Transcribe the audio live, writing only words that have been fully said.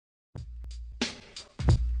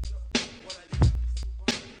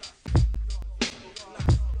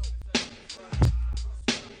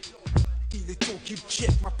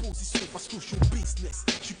position parce que Show Business.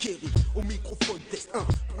 Je suis Kerry, au microphone test 1.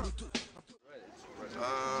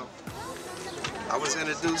 I was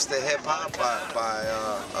introduced to hip hop by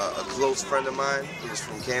a close friend of mine who was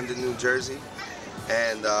from Camden, New Jersey,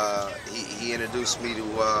 and he introduced me to,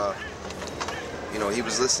 you know, he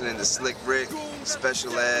was listening to Slick Rick,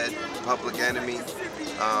 Special Ed, Public Enemy,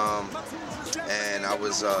 and I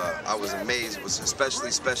was amazed. It was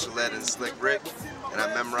especially Special Ed and Slick Rick, and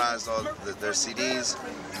I memorized all their CDs,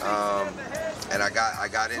 and I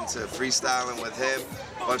got into freestyling with him.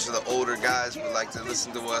 A bunch of the older guys would like to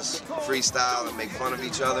listen to us freestyle and make fun of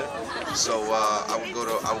each other. So I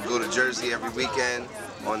would go to Jersey every weekend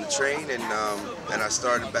on the train, and I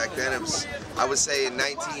started back then. It was, I would say,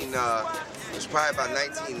 it was probably about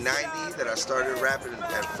 1990 that I started rapping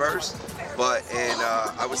at first. But in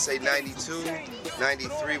I would say 92,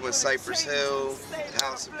 93 when Cypress Hill,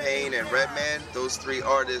 House of Pain, and Redman, those three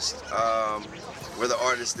artists were the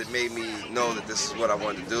artists that made me know that this is what I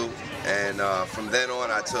wanted to do. And from then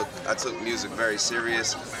on, I took music very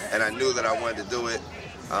serious, and I knew that I wanted to do it.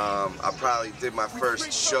 I probably did my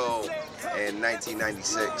first show in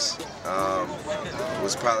 1996. It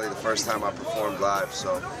was probably the first time I performed live.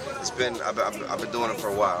 So it's been I've been doing it for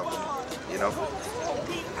a while, you know.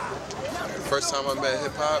 The first time I met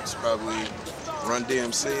hip hop was probably Run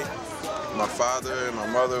DMC. My father and my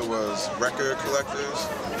mother was record collectors,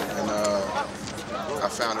 and I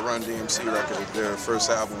found a Run DMC record, their first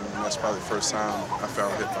album, and that's probably the first time I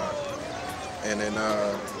found hip hop. And then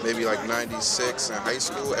maybe like 96 in high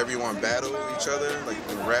school, everyone battled each other, like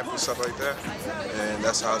in rap and stuff like that. And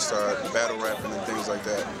that's how I started battle rapping and things like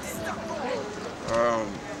that.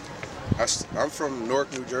 I'm from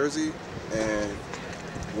Newark, New Jersey, and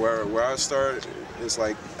where I started is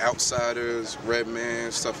like Outsiders,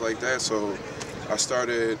 Redman, stuff like that. So I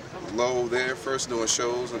started low there first, doing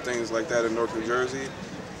shows and things like that in Newark, New Jersey.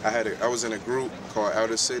 I was in a group called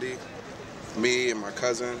Outer City, me and my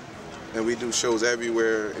cousin, and we do shows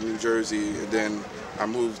everywhere in New Jersey. And then I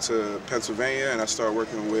moved to Pennsylvania and I started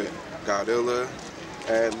working with Godzilla,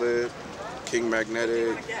 Adlib, King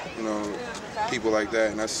Magnetic, you know, people like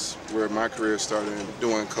that. And that's where my career started,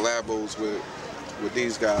 doing collabos with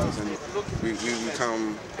these guys, and we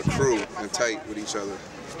become a crew and tight with each other.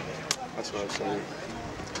 That's what I say.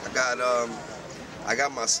 I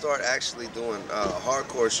got my start actually doing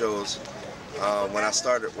hardcore shows. When I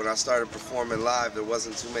started performing live, there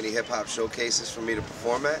wasn't too many hip hop showcases for me to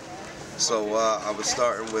perform at. So I was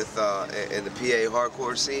starting with in the PA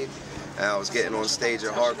hardcore scene, and I was getting on stage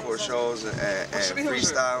at hardcore shows and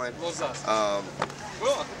freestyling.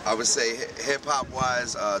 I would say hip hop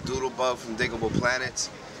wise, Doodlebug from Diggable Planets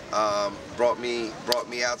brought me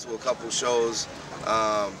out to a couple shows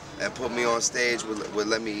and put me on stage, would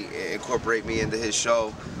let me incorporate me into his show,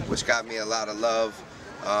 which got me a lot of love.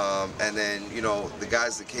 And then, you know, the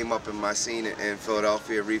guys that came up in my scene in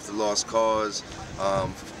Philadelphia, Reef the Lost Cause,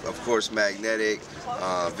 of course Magnetic,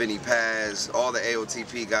 Vinny Paz, all the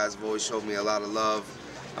AOTP guys have always showed me a lot of love.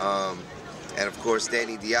 And of course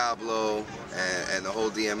Danny Diablo and the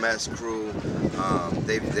whole DMS crew,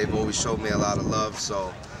 they've always showed me a lot of love.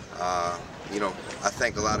 So, you know, I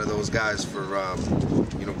thank a lot of those guys for,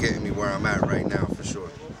 you know, getting me where I'm at right now, for sure.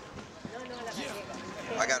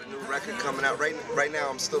 I got a new record coming out right now.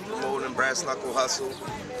 I'm still promoting Brass Knuckle Hustle,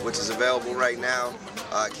 which is available right now.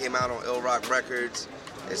 It came out on Ill Rock Records.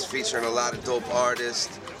 It's featuring a lot of dope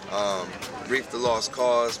artists. Reef the Lost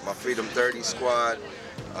Cause, my Freedom 30 Squad,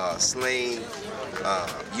 Slain,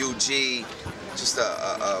 UG, just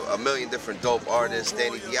a million different dope artists,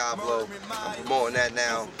 Danny Diablo. I'm promoting that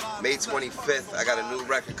now. May 25th, I got a new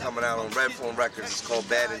record coming out on Red Phone Records. It's called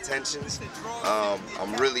Bad Intentions.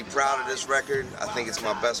 I'm really proud of this record. I think it's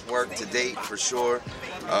my best work to date, for sure.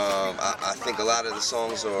 I think a lot of the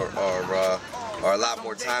songs are a lot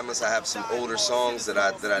more timeless. I have some older songs that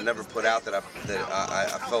I never put out that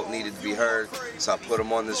I felt needed to be heard, so I put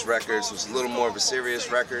them on this record. So it's a little more of a serious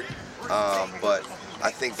record, but I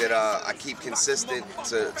think that I keep consistent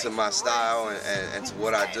to my style and to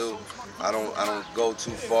what I do. I don't go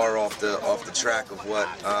too far off the track of what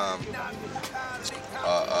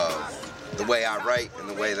the way I write and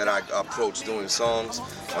the way that I approach doing songs.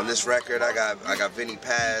 On this record, I got Vinny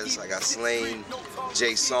Paz, I got Slain,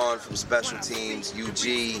 Jason from Special Teams,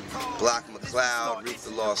 UG, Block McCloud, Reef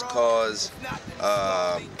the Lost Cause,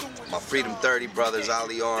 my Freedom 30 brothers,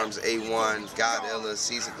 Ali Armz, A1, Godzilla,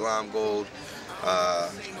 Caesar Glom Gold.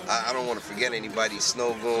 I don't want to forget anybody.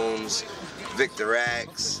 Snow Gooms, Victor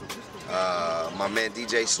Axe, my man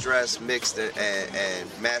DJ Stress mixed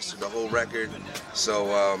and mastered the whole record.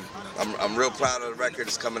 So I'm real proud of the record.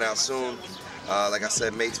 It's coming out soon. Like I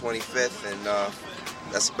said, May 25th, and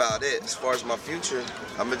that's about it. As far as my future,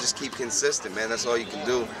 I'm gonna just keep consistent, man. That's all you can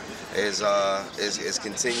do is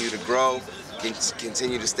continue to grow,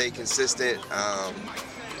 continue to stay consistent,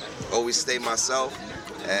 always stay myself,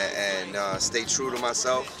 and stay true to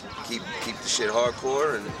myself. Keep the shit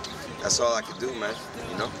hardcore, and that's all I can do, man.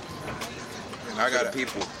 You know. And I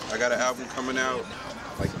got an album coming out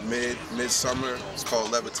like mid-summer. It's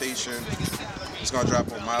called Levitation. It's gonna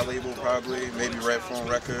drop on my label probably, maybe Red Phone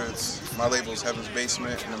Records. My label's Heaven's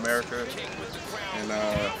Basement in America, and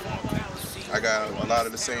I got a lot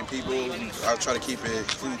of the same people. I'll try to keep it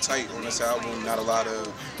crew tight on this album. Not a lot of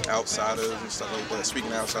outsiders and stuff like that.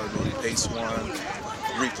 Speaking of outsiders, maybe Pace One,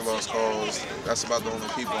 Reap the Lost Cause. That's about the only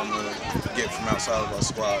people I'm gonna get from outside of our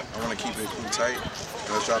squad. I want to keep it crew tight.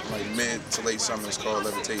 And it's dropping like mid to late summer. It's called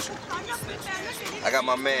Levitation. I got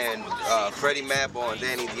my man Freddie Madball and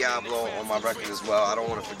Danny Diablo on my record as well. I don't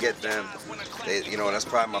want to forget them. You know, that's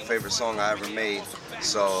probably my favorite song I ever made.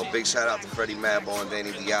 So big shout out to Freddie Madball and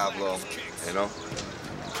Danny Diablo. You know,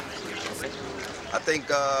 I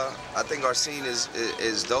think our scene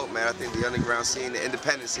is dope, man. I think the underground scene, the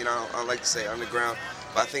independent scene. I don't like to say underground,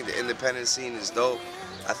 but I think the independent scene is dope.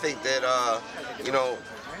 I think that you know,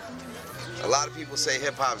 a lot of people say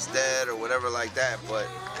hip hop's dead or whatever like that, but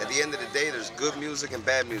at the end of the day, there's good music and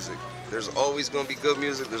bad music. There's always going to be good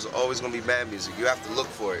music. There's always going to be bad music. You have to look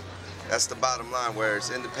for it. That's the bottom line. Whether it's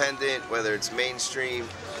independent, whether it's mainstream,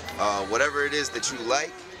 whatever it is that you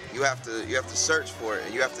like, you have to search for it,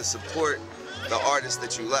 and you have to support the artists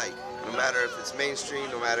that you like. No matter if it's mainstream,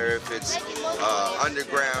 no matter if it's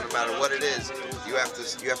underground, no matter what it is, you have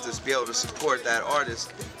to be able to support that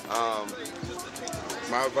artist.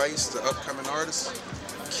 My advice to upcoming artists: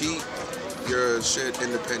 keep your shit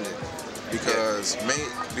independent, because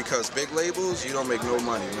big labels, you don't make no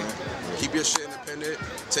money, man. Keep your shit independent.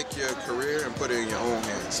 Take your career and put it in your own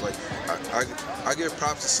hands. Like I give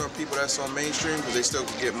props to some people that's on mainstream because they still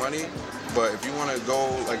can get money. But if you want to go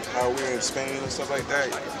like how we're in Spain and stuff like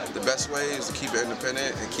that, the best way is to keep it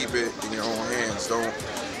independent and keep it in your own hands. Don't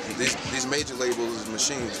these major labels is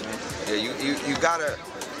machines, man. Yeah, you gotta.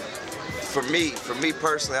 For me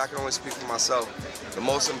personally, I can only speak for myself. The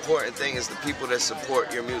most important thing is the people that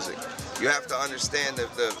support your music. You have to understand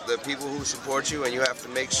the people who support you, and you have to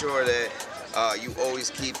make sure that you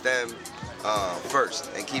always keep them first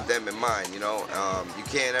and keep them in mind. You know, you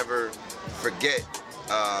can't ever forget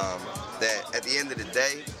that at the end of the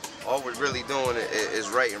day, all we're really doing is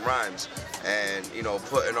writing rhymes and, you know,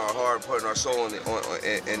 putting our heart, putting our soul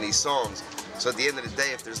in these songs. So at the end of the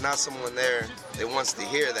day, if there's not someone there that wants to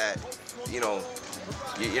hear that, you know,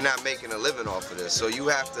 you're not making a living off of this. So you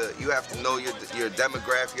have to know your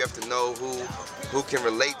demographic. You have to know who can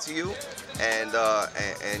relate to you, and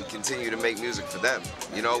continue to make music for them.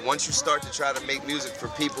 You know, once you start to try to make music for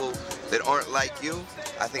people that aren't like you,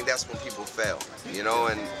 I think that's when people fail. You know,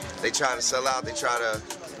 and they try to sell out. They try to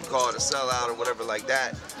call it a sellout or whatever like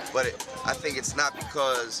that. But I think it's not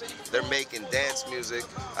because they're making dance music.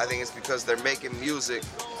 I think it's because they're making music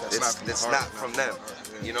that's not from them.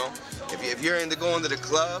 You know, if you're into going to the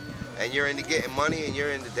club and you're into getting money and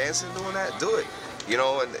you're into dancing, doing that, do it. You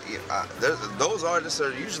know, and those artists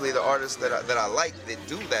are usually the artists that I like that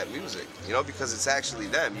do that music. You know, because it's actually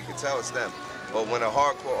them. You can tell it's them. But when a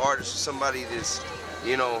hardcore artist or somebody that's,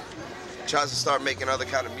 you know, tries to start making other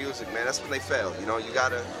kind of music, man, that's when they fail. You know, you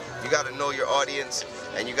gotta know your audience,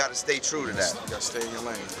 and you gotta stay true to that. You gotta stay in your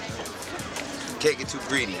lane. Can't get too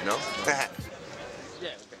greedy, you know. Yeah.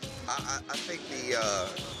 Okay. I think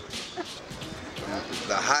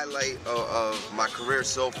the highlight of my career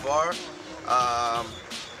so far,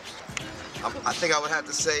 I think I would have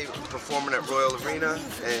to say performing at Royal Arena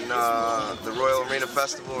and the Royal Arena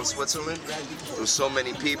Festival in Switzerland. There was so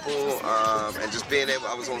many people, and just being able,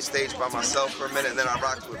 I was on stage by myself for a minute, and then I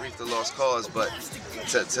rocked with Reap the Lost Cause. But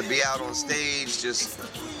to be out on stage, just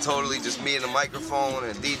totally just me and the microphone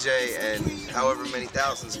and DJ and however many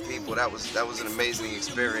thousands of people, that was an amazing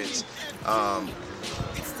experience.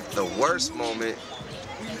 The worst moment,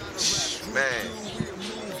 man.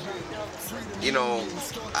 You know,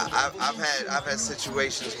 I've had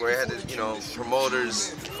situations where I had to, you know,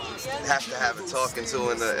 promoters have to have a talking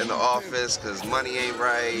to in the office because money ain't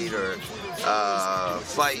right, or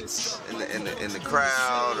fights in the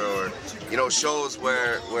crowd, or, you know, shows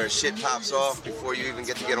where shit pops off before you even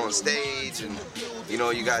get on stage, and, you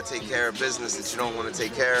know, you gotta take care of business that you don't want to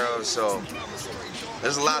take care of. So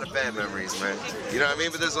there's a lot of bad memories, man. You know what I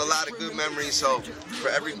mean? But there's a lot of good memories. So for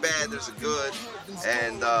every bad, there's a good.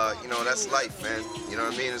 And, you know, that's life, man. You know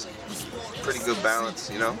what I mean? It's pretty good balance,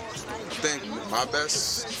 you know? I think my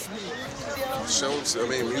best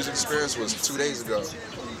music experience was 2 days ago.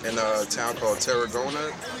 in a town called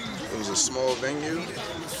Tarragona. It was a small venue,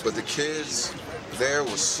 but the kids there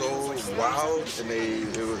was so wild, and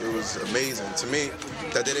it was amazing to me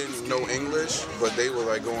that they didn't know English, but they were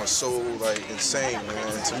like going so like insane, man.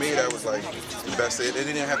 And to me, that was like the best. It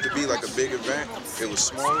didn't have to be like a big event. It was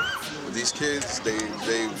small. But these kids, they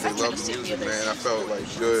love the music, man. I felt like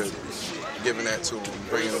good giving that to them,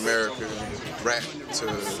 bringing American rap to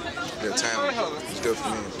their town. It was good for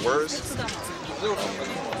me. Worse.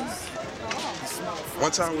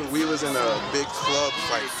 One time when we was in a big club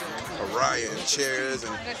fight, a riot, and chairs,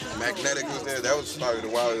 and Magnetic was there. That was probably the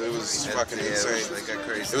wildest. It was fucking insane.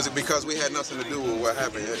 It was because we had nothing to do with what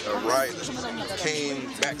happened. A riot came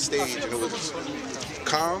backstage, and it was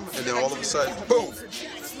calm, and then all of a sudden, boom,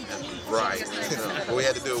 riot. What we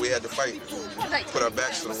had to do, we had to fight, put our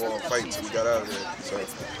backs to the wall, and fight until we got out of there. So.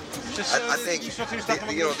 I think the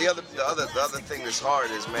other thing that's hard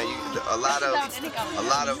is, man,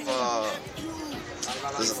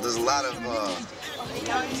 there's a lot of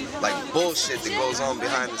like bullshit that goes on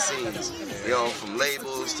behind the scenes, you know, from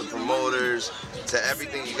labels to promoters to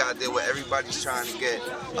everything you gotta deal with. Everybody's trying to get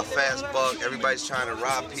a fast buck. Everybody's trying to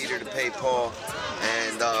rob Peter to pay Paul,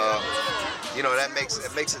 and you know, that makes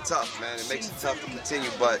it tough, man. It makes it tough to continue.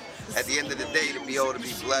 But at the end of the day, to be able to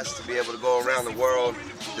be blessed to be able to go around the world.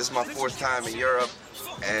 This is my 4th time in Europe.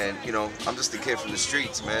 And you know, I'm just a kid from the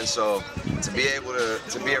streets, man. So to be able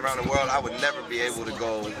to be around the world, I would never be able to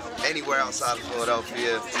go anywhere outside of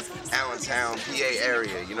Philadelphia, Allentown, PA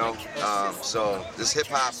area, you know. So this hip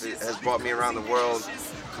hop has brought me around the world,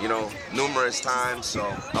 you know, numerous times. So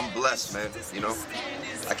I'm blessed, man. You know,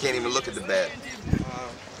 I can't even look at the bad.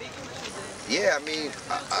 Yeah, I mean,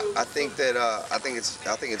 I think that I think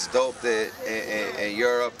it's dope that in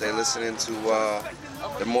Europe they're listening to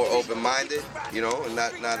they're more open-minded, you know, and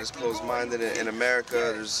not as closed-minded. In America,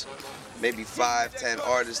 there's maybe 5-10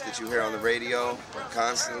 artists that you hear on the radio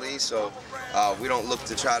constantly, so we don't look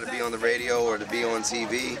to try to be on the radio or to be on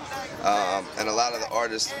TV, and a lot of the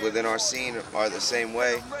artists within our scene are the same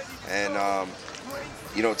way, and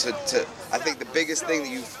you know, I think the biggest thing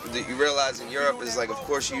that you realize in Europe is, like, of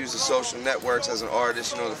course you use the social networks as an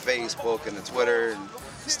artist, you know, the Facebook and the Twitter and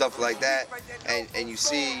stuff like that, and you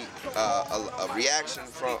see a reaction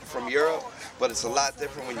from Europe, but it's a lot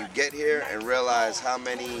different when you get here and realize how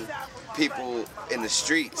many people in the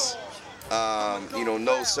streets you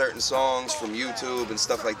know certain songs from YouTube and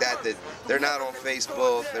stuff like that, that they're not on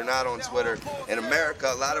Facebook, they're not on Twitter. In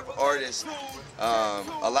America, a lot of artists,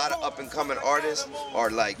 a lot of up-and-coming artists are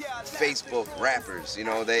like Facebook rappers. You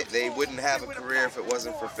know, they wouldn't have a career if it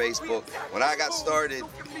wasn't for Facebook. When I got started,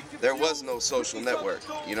 there was no social network.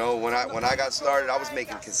 You know, when I got started, I was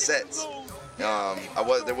making cassettes.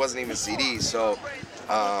 There wasn't even CDs, so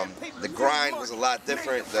the grind was a lot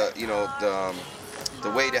different. The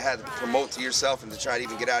way to have to promote to yourself and to try to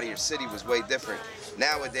even get out of your city was way different.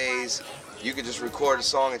 Nowadays, you can just record a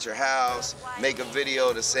song at your house, make a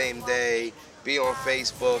video the same day, be on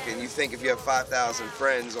Facebook, and you think if you have 5,000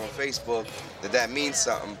 friends on Facebook that means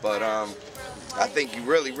something. But I think you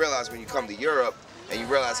really realize when you come to Europe and you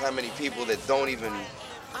realize how many people that aren't even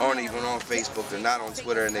on Facebook, they're not on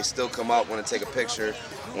Twitter, and they still come out, want to take a picture,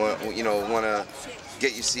 want to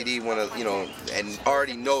get your CD, and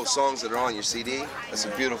already know songs that are on your CD. That's a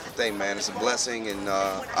beautiful thing, man. It's a blessing, and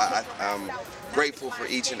I'm grateful for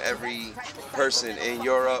each and every person in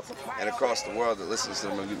Europe and across the world that listens to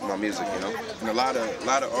my music, you know. And a lot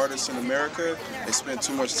of artists in America, they spend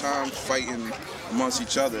too much time fighting amongst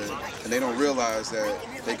each other, and they don't realize that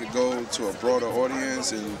they could go to a broader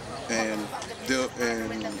audience and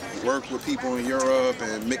work with people in Europe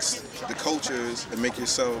and mix the cultures and make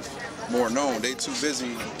yourself more known. They too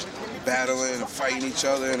busy battling and fighting each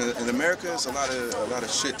other. And in America, it's a lot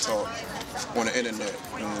of shit talk on the internet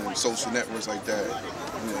and social networks like that.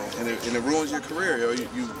 And it ruins your career, yo.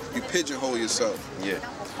 You pigeonhole yourself. Yeah.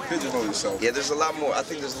 Pigeonhole yourself. Yeah, there's a lot more. I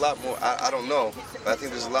think there's a lot more. I don't know, but I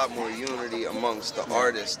think there's a lot more unity amongst the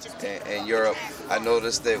artists in Europe. I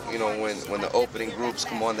noticed that, you know, when the opening groups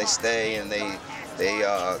come on, they stay and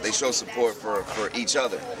they show support for each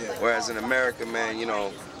other. Yeah. Whereas in America, man, you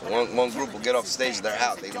know, one group will get off the stage, they're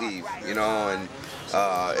out, they leave, you know, and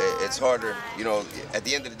it's harder, you know. At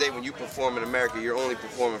the end of the day, when you perform in America, you're only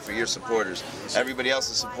performing for your supporters. Everybody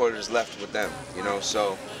else's supporters left with them, you know.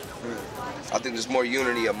 So I think there's more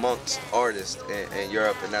unity amongst artists in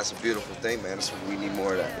Europe, and that's a beautiful thing, man. That's what we need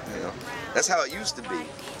more of that, you know. That's how it used to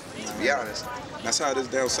be honest. That's how it is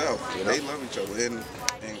down south. You know? They love each other in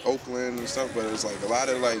Oakland and stuff, but it's like a lot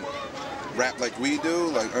of like rap like we do,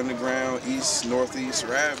 like underground, east, northeast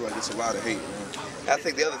rap, like it's a lot of hate, man. I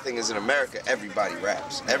think the other thing is in America, everybody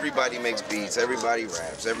raps. Everybody makes beats, everybody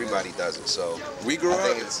raps, everybody does it. So We grew I up,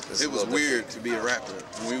 think it's it was weird to be a rapper.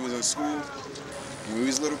 When we was in school, when we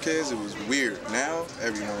was little kids, it was weird. Now,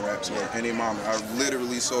 everyone raps, like any mama. I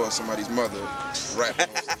literally saw somebody's mother rap.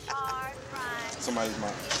 Somebody's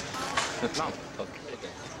mom.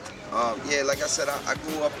 Yeah, like I said, I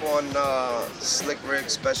grew up on Slick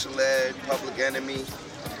Rick, Special Ed, Public Enemy,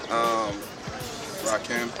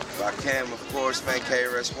 Rakim, of course, man,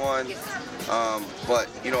 KRS-One. But,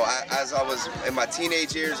 you know, as I was in my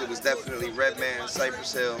teenage years, it was definitely Redman,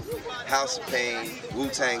 Cypress Hill, House of Pain,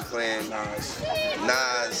 Wu-Tang Clan,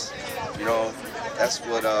 Nas. You know, that's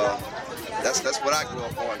what I grew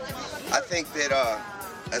up on. I think that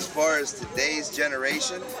as far as today's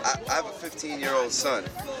generation, I have a 15-year-old son.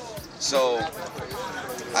 So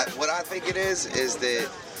what I think it is that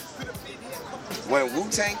when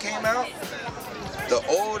Wu-Tang came out, the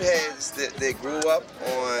old heads that grew up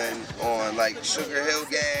on like Sugar Hill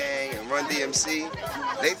Gang and Run DMC,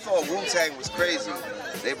 they thought Wu-Tang was crazy.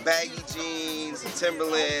 They baggy jeans and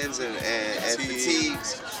Timberlands and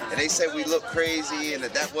fatigues, and they said we look crazy and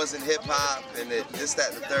that wasn't hip hop and that this,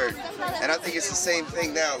 that, and the third. And I think it's the same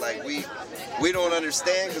thing now. Like we don't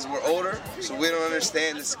understand because we're older, so we don't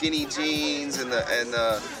understand the skinny jeans and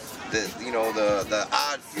the you know the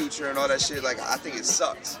odd future and all that shit. Like I think it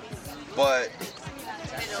sucks, but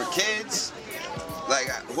for kids, like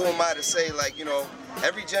who am I to say, like, you know,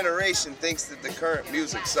 every generation thinks that the current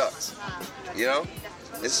music sucks. You know,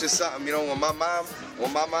 it's just something. You know, when my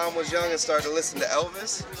mom was young and started to listen to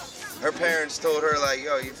Elvis, her parents told her like,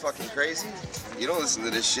 yo, you fucking crazy? You don't listen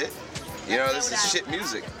to this shit. You know, this is shit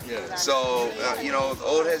music. Yeah. So, you know, the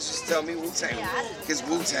old heads just tell me Wu-Tang. It's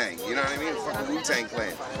Wu-Tang, you know what I mean? Fucking Wu-Tang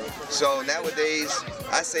Clan. So nowadays,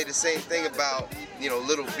 I say the same thing about, you know,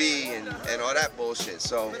 Little B and all that bullshit.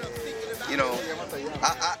 So, you know,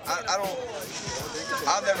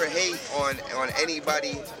 I'll never hate on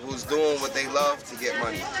anybody who's doing what they love to get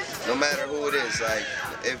money, no matter who it is. Like,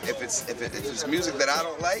 if it's music that I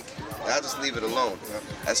don't like, I'll just leave it alone.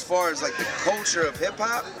 As far as like the culture of hip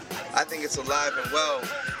hop, I think it's alive and well,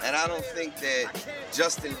 and I don't think that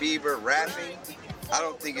Justin Bieber rapping, I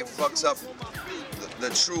don't think it fucks up the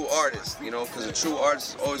true artist, you know, because a true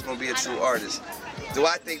artist is always gonna be a true artist. Do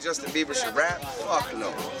I think Justin Bieber should rap? Fuck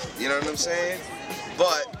no. You know what I'm saying?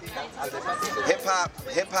 But hip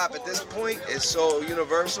hop at this point is so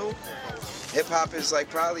universal. Hip hop is like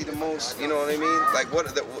probably the most, you know what I mean? Like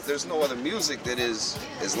there's no other music that is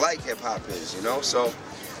like hip hop is, you know? So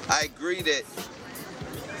I agree that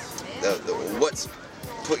what's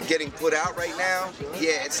getting put out right now,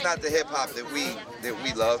 yeah, it's not the hip hop that we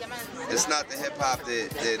love. It's not the hip hop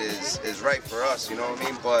that is right for us, you know what I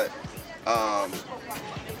mean? But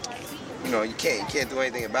you know, you can't do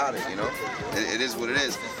anything about it, you know? It is what it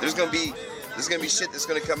is. There's gonna be shit that's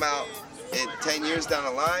gonna come out in 10 years down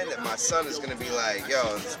the line that my son is gonna be like,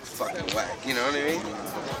 yo, it's fucking whack, you know what I mean?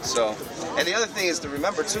 So, and the other thing is to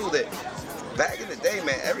remember too that back in the day,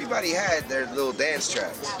 man, everybody had their little dance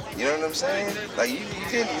tracks. You know what I'm saying? Like you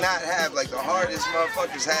did not have, like, the hardest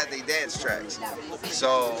motherfuckers had their dance tracks.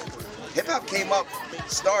 So hip hop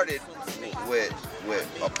started with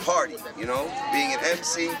a party, you know, being an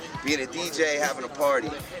MC, being a DJ, having a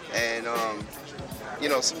party, and you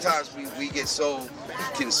know, sometimes we get so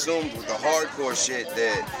consumed with the hardcore shit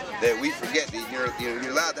that we forget that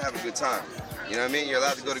you're allowed to have a good time. You know what I mean? You're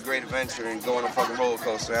allowed to go to Great Adventure and go on a fucking roller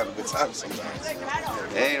coaster and have a good time sometimes.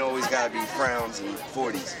 It ain't always gotta be frowns and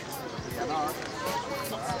 40s.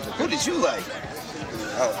 Who did you like?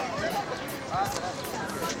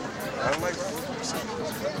 I don't like rap.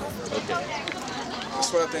 Okay.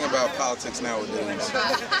 That's what I think about politics nowadays.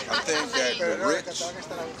 I think that the rich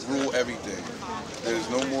rule everything. There's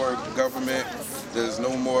no more government. There's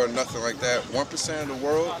no more nothing like that. 1% of the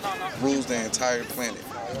world rules the entire planet.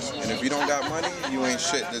 And if you don't got money, you ain't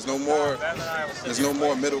shit. There's no more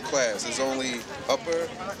middle class. There's only upper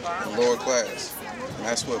and lower class. And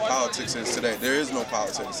that's what politics is today. There is no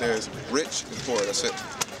politics. There's rich and poor. That's it.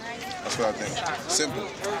 That's what I think. Simple.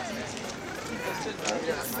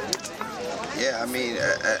 Yeah, I mean,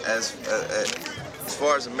 as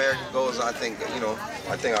far as America goes, I think, you know,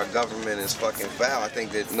 our government is fucking foul. I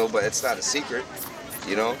think that it's not a secret,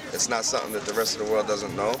 you know. It's not something that the rest of the world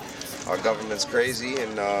doesn't know. Our government's crazy,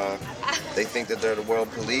 and they think that they're the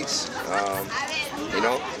world police, you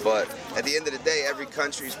know. But at the end of the day, every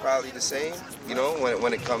country is probably the same, you know.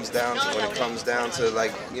 When it comes down to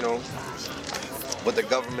like, you know, what the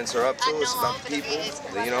governments are up to. It's about the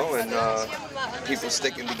people, you know, and people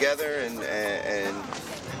sticking together and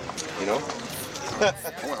you know.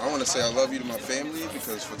 I want to say I love you to my family,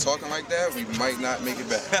 because for talking like that, we might not make it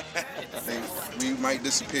back. We might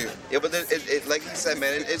disappear. Yeah, but like you said,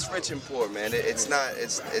 man, it's rich and poor, man. It's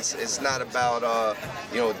not about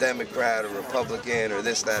you know, Democrat or Republican or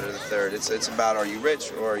this, that, or the third. It's about, are you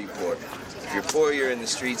rich or are you poor? If you're poor, you're in the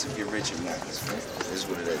streets. If you're rich, you're not. This is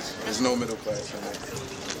what it is. There's no middle class in there.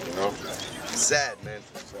 You know, it's sad, man.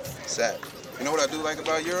 Sad. You know what I do like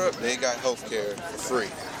about Europe? They got health care for free.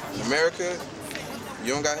 In America,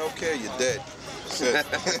 you don't got health care, you're dead. That's it.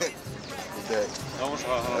 You're dead.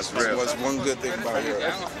 That's real. That's one good thing about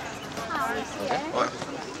Europe. What?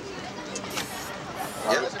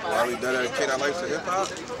 Yeah. While we done that kid, I like the hip hop.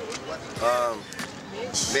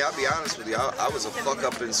 Man, I'll be honest with you. I was a fuck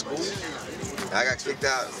up in school. I got kicked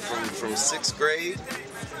out from 6th grade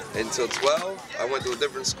until 12. I went to a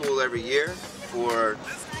different school every year for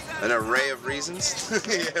an array of reasons.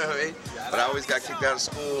 You know what I mean? But I always got kicked out of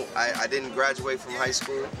school. I didn't graduate from high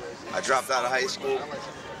school. I dropped out of high school.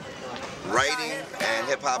 Writing and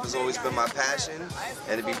hip-hop has always been my passion,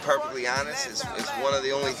 and to be perfectly honest, it's one of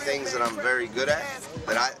the only things that I'm very good at,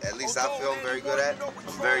 that at least I feel I'm very good at.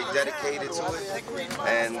 I'm very dedicated to it,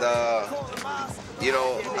 and you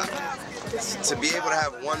know, to be able to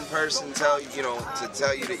have one person tell you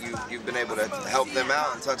that you've been able to help them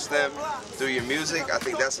out and touch them through your music, I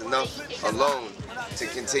think that's enough alone to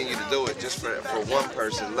continue to do it, just for one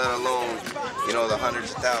person, let alone, you know, the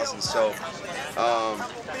hundreds of thousands. So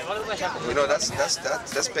you know,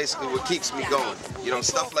 that's basically what keeps me going. You know,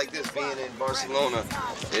 stuff like this, being in Barcelona,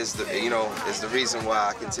 is the reason why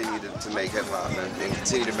I continue to make hip hop and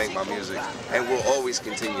continue to make my music, and will always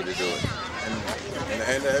continue to do it. And at the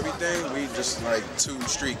end of everything, we just like two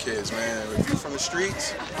street kids, man. If you're from the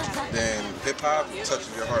streets, then hip hop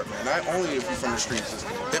touches your heart, man. Not only if you're from the streets,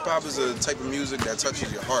 hip hop is a type of music that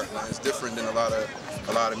touches your heart, man. It's different than a lot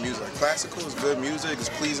of music. Like, classical is good music, it's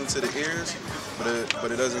pleasing to the ears,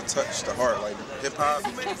 but it doesn't touch the heart. Like hip hop,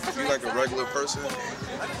 if you're like a regular person, it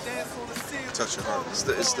touch your heart.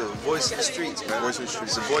 It's the voice of the streets, man. Voice of the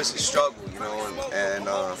streets. It's the voice of struggle, you know, and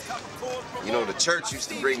you know, the church used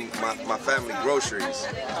to bring my family groceries.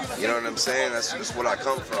 You know what I'm saying? That's just what I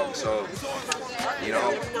come from. So, you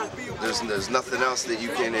know, there's nothing else that you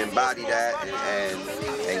can embody that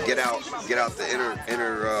and get out the inner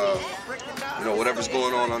you know, whatever's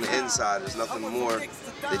going on the inside. There's nothing more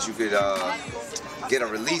that you could get a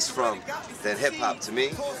release from than hip hop to me.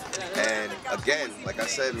 And again, like I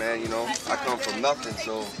said, man, you know, I come from nothing,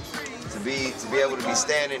 so to be able to be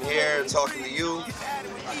standing here and talking to you,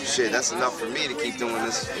 shit, that's enough for me to keep doing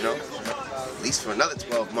this, you know, at least for another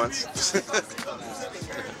 12 months.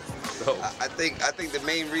 I think the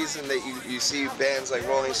main reason that you see bands like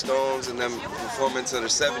Rolling Stones and them performing to their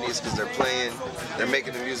 70s, because they're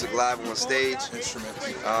making the music live on stage,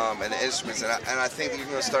 and the instruments, and I think that you're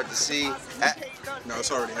gonna start to see. No,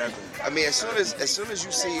 it's already happening. I mean, as soon as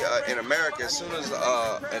you see in America, as soon as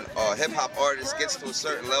a hip hop artist gets to a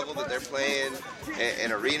certain level that they're playing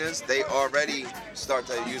in arenas, they already start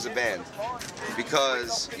to use a band,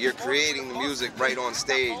 because you're creating the music right on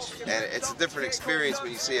stage, and it's a different experience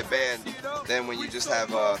when you see a band than when you just have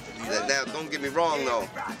now, don't get me wrong though,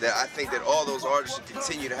 that I think that all those artists should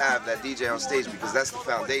continue to have that DJ on stage, because that's the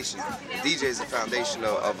foundation. The DJ is the foundation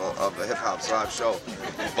of a hip hop live show.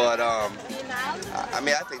 But I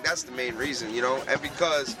mean, I think that's the main reason, you know, and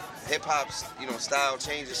because hip hop's, you know, style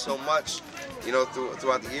changes so much, you know,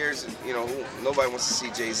 throughout the years, and, you know, nobody wants to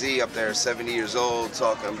see Jay-Z up there 70 years old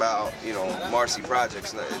talking about, you know, Marcy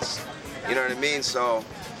Projects. It's, you know what I mean? So,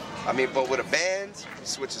 I mean, but with a band, he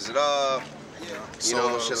switches it up, you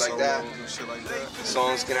know, shit like that.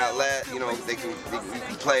 Songs can outlet, you know, they can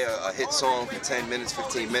play a hit song for 10 minutes,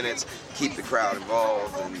 15 minutes, keep the crowd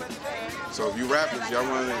involved. And so if you rappers, y'all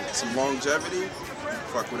want some longevity,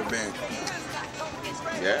 fuck with a band.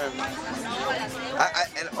 Yeah.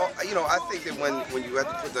 You know, I think that when you have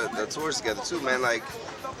to put the tours together too, man, like,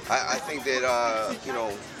 I think that, you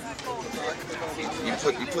know,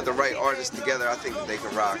 you put the right artists together, I think that they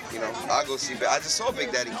can rock, you know. I'll go see, I just saw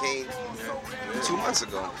Big Daddy Kane 2 months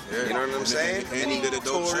ago, you know what I'm saying? And he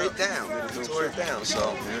tore it down,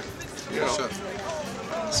 so, you know.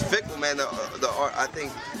 It's fickle, man, the art, I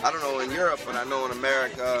think, I don't know in Europe, but I know in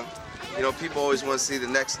America, you know, people always want to see the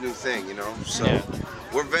next new thing, you know, so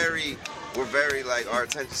we're very like, our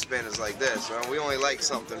attention span is like this. Right? We only like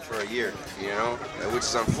something for a year, you know, which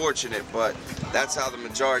is unfortunate, but that's how the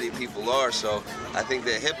majority of people are. So I think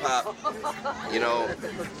that hip hop, you know,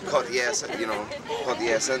 caught the ass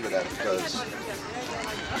end of that, because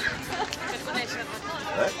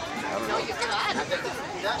what? I don't know.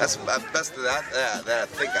 That's the best of that I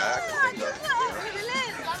think I can think of.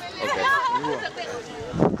 You know? Okay.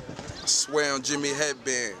 I swear on Jimmy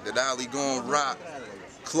Headband that Ali gon' rock.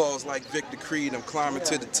 Claws like Victor Creed, I'm climbing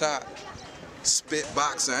to the top. Spit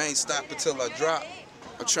boxing, I ain't stopping till I drop.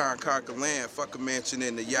 I'm trying to conquer land, fuck a mansion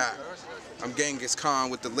in the yacht. I'm Genghis Khan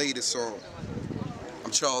with the latest song.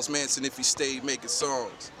 I'm Charles Manson if he stayed making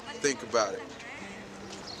songs. Think about it.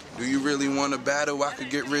 Do you really want to battle? I could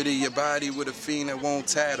get rid of your body with a fiend that won't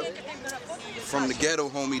tattle. From the ghetto,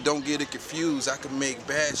 homie, don't get it confused. I can make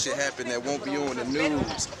bad shit happen that won't be on the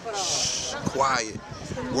news. Shh, quiet.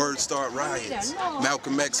 Words start riots.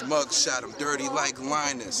 Malcolm X mug shot, I'm dirty like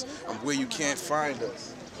Linus. I'm where you can't find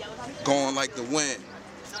us. Going like the wind.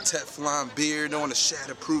 Teflon beard on a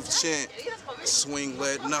shatterproof chin. Swing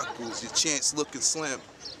lead knuckles, your chance looking slim.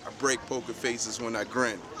 I break poker faces when I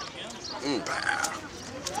grin.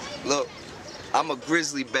 Look, I'm a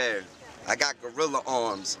grizzly bear. I got gorilla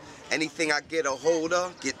arms. Anything I get a hold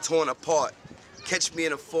of, get torn apart. Catch me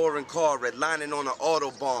in a foreign car, redlining on an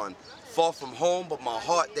autobahn. Far from home, but my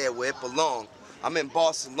heart there where it belong. I'm in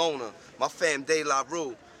Barcelona, my fam de la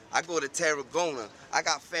Rue. I go to Tarragona, I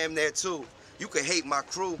got fam there too. You can hate my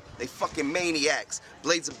crew, they fucking maniacs.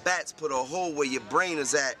 Blades of bats put a hole where your brain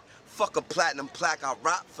is at. Fuck a platinum plaque, I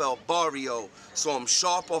Rockfell Barrio. So I'm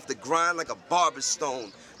sharp off the grind like a barber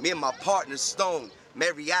stone. Me and my partner Stone,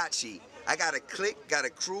 mariachi. I got a clique, got a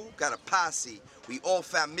crew, got a posse. We all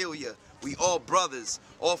familiar, we all brothers,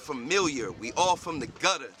 all familiar, we all from the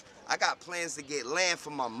gutter. I got plans to get land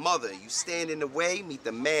for my mother. You stand in the way, meet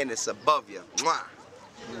the man that's above you. Mwah.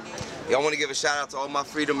 I want to give a shout out to all my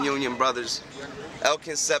Freedom Union brothers. El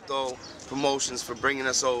Concepto Promotions for bringing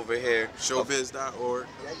us over here. Showbiz.org.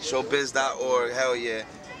 Showbiz.org, hell yeah.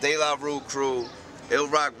 De La Rue Crew, Ill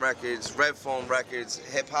Rock Records, Red Phone Records,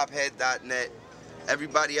 hiphophead.net.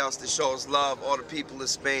 Everybody else that shows love, all the people of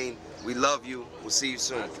Spain, we love you. We'll see you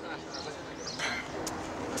soon.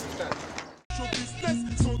 Show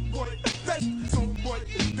business, son boy, dead,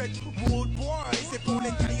 mood boy, c'est pour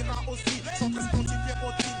les caïras aussi. Sans question, tu fais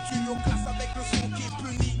au team, tu es au classe avec le son qui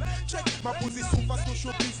punit. Check ma position face au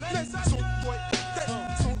show business, son boy,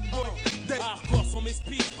 dead. Hardcore sont mes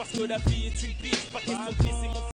speeches parce que la vie est une piste, pas question de laisser mon